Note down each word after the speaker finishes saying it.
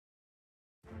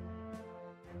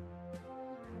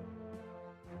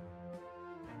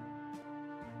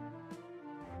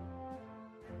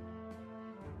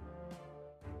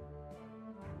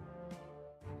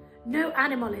No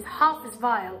animal is half as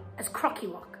vile as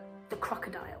Crocky-Rock, the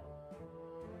crocodile.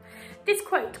 This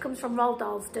quote comes from Roald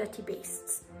Dahl's Dirty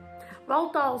Beasts.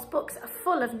 Roald Dahl's books are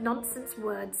full of nonsense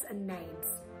words and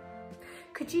names.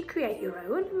 Could you create your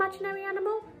own imaginary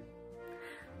animal?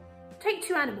 Take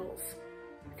two animals.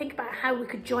 Think about how we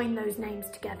could join those names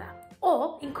together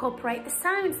or incorporate the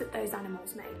sounds that those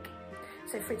animals make.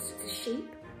 So for instance, a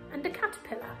sheep and a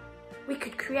caterpillar. We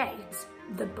could create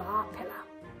the bar pillar.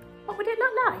 What would it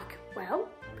look like? Well,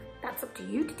 that's up to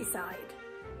you to decide.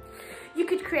 You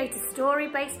could create a story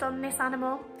based on this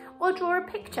animal or draw a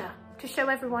picture to show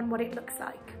everyone what it looks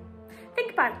like.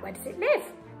 Think about, where does it live?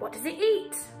 What does it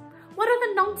eat? What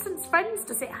other nonsense friends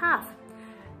does it have?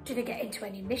 Do they get into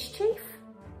any mischief?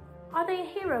 Are they a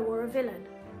hero or a villain?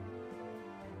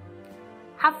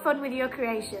 Have fun with your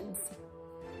creations.